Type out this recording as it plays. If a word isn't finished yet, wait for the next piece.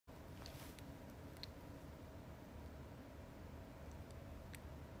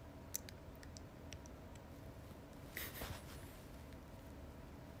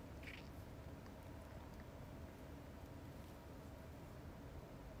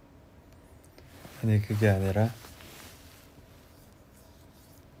아니 그게 아니라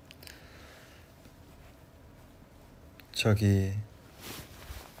저기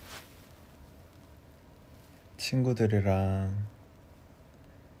친구들이랑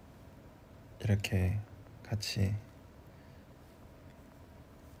이렇게 같이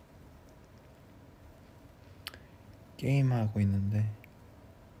게임하고 있는데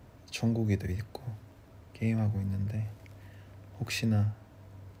정국이도 있고 게임하고 있는데 혹시나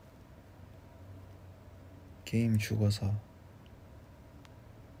게임 죽어서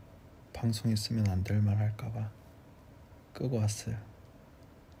방송에 쓰면 안 될 말 할까봐 끄고 왔어요.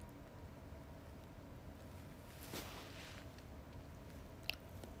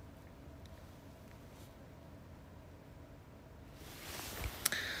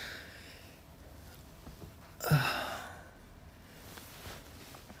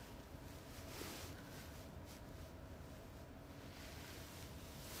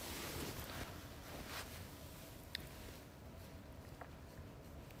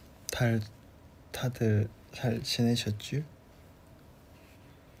 다들 잘 지내셨죠?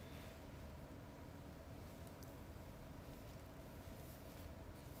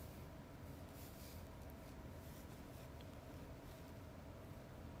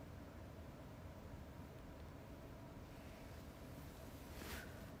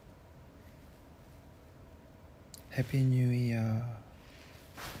 해피 뉴 이어.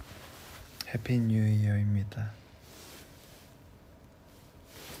 해피 뉴 이어입니다.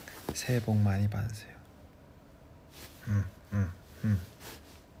 새해 복 많이 받으세요.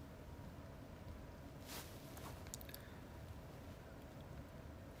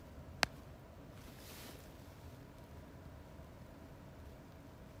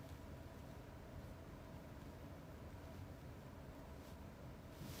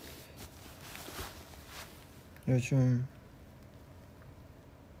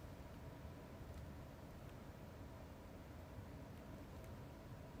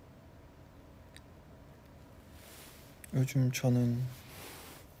 요즘 저는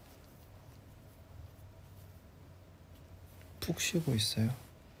푹 쉬고 있어요.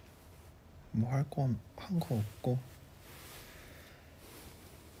 뭐 한 거 없고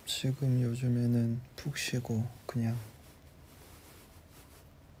지금 요즘에는 푹 쉬고 그냥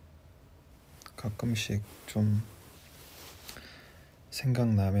가끔씩 좀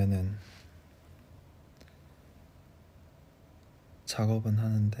생각나면은 작업은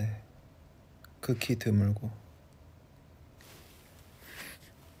하는데 극히 드물고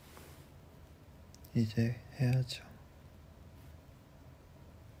이제 해야죠.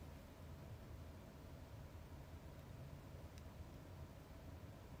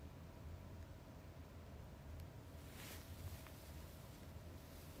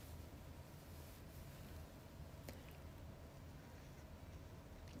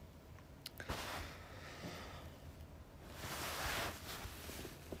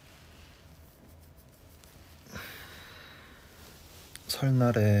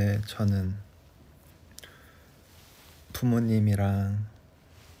 설날에 저는 부모님이랑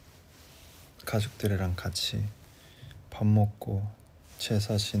가족들이랑 같이 밥 먹고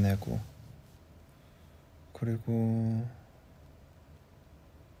제사 지내고 그리고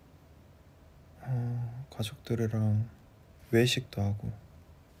가족들이랑 외식도 하고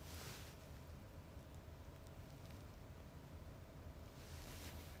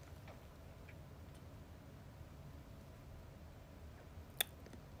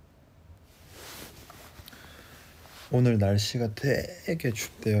오늘 날씨가 되게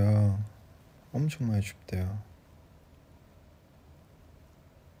춥대요. 엄청 많이 춥대요.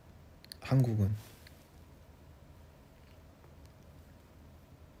 한국은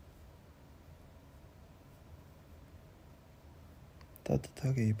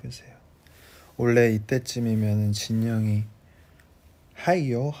따뜻하게 입으세요. 원래 이때쯤이면 진영이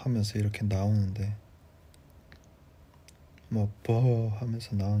하이요 하면서 이렇게 나오는데 뭐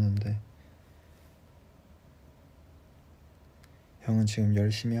하면서 나오는데 형은 지금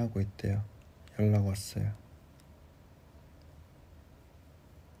열심히 하고 있대요. 연락 왔어요.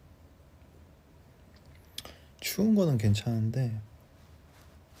 추운 거는 괜찮은데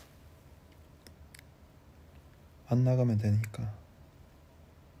안 나가면 되니까.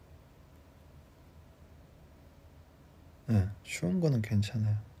 네, 추운 거는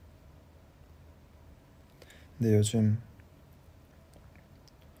괜찮아요. 근데 요즘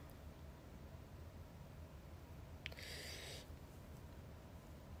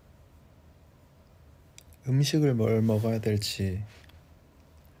음식을 뭘 먹어야 될지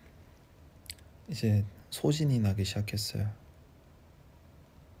이제 소진이 나기 시작했어요.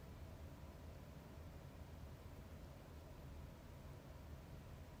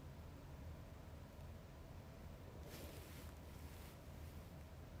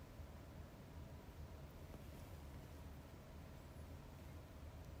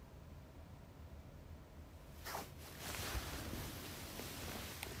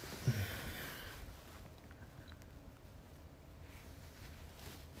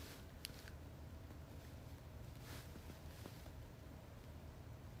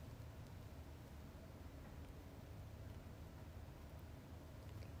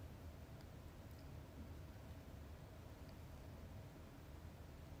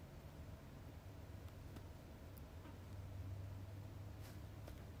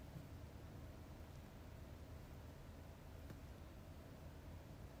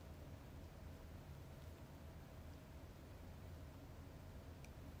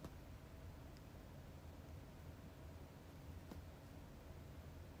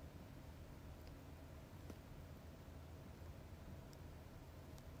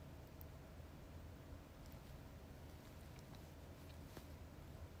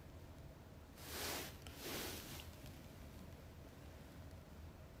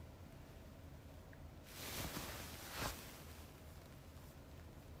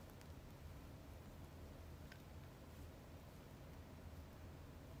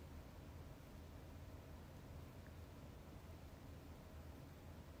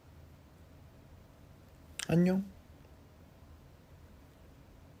 안녕.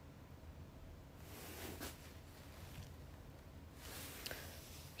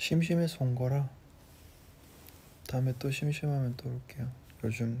 심심해서 온 거라 다음에 또 심심하면 또 올게요.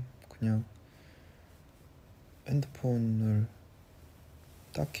 요즘 그냥 핸드폰을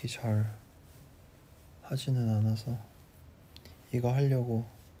딱히 잘 하지는 않아서 이거 하려고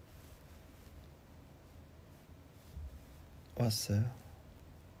왔어요.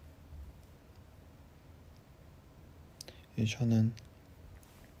 저는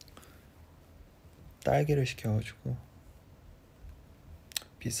딸기를 시켜가지고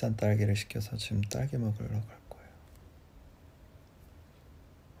비싼 딸기를 시켜서 지금 딸기 먹으러 갈 거예요.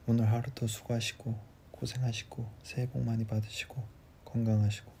 오늘 하루도 수고하시고 고생하시고 새해 복 많이 받으시고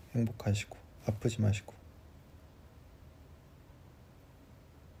건강하시고 행복하시고 아프지 마시고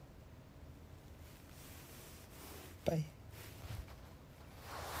빠이.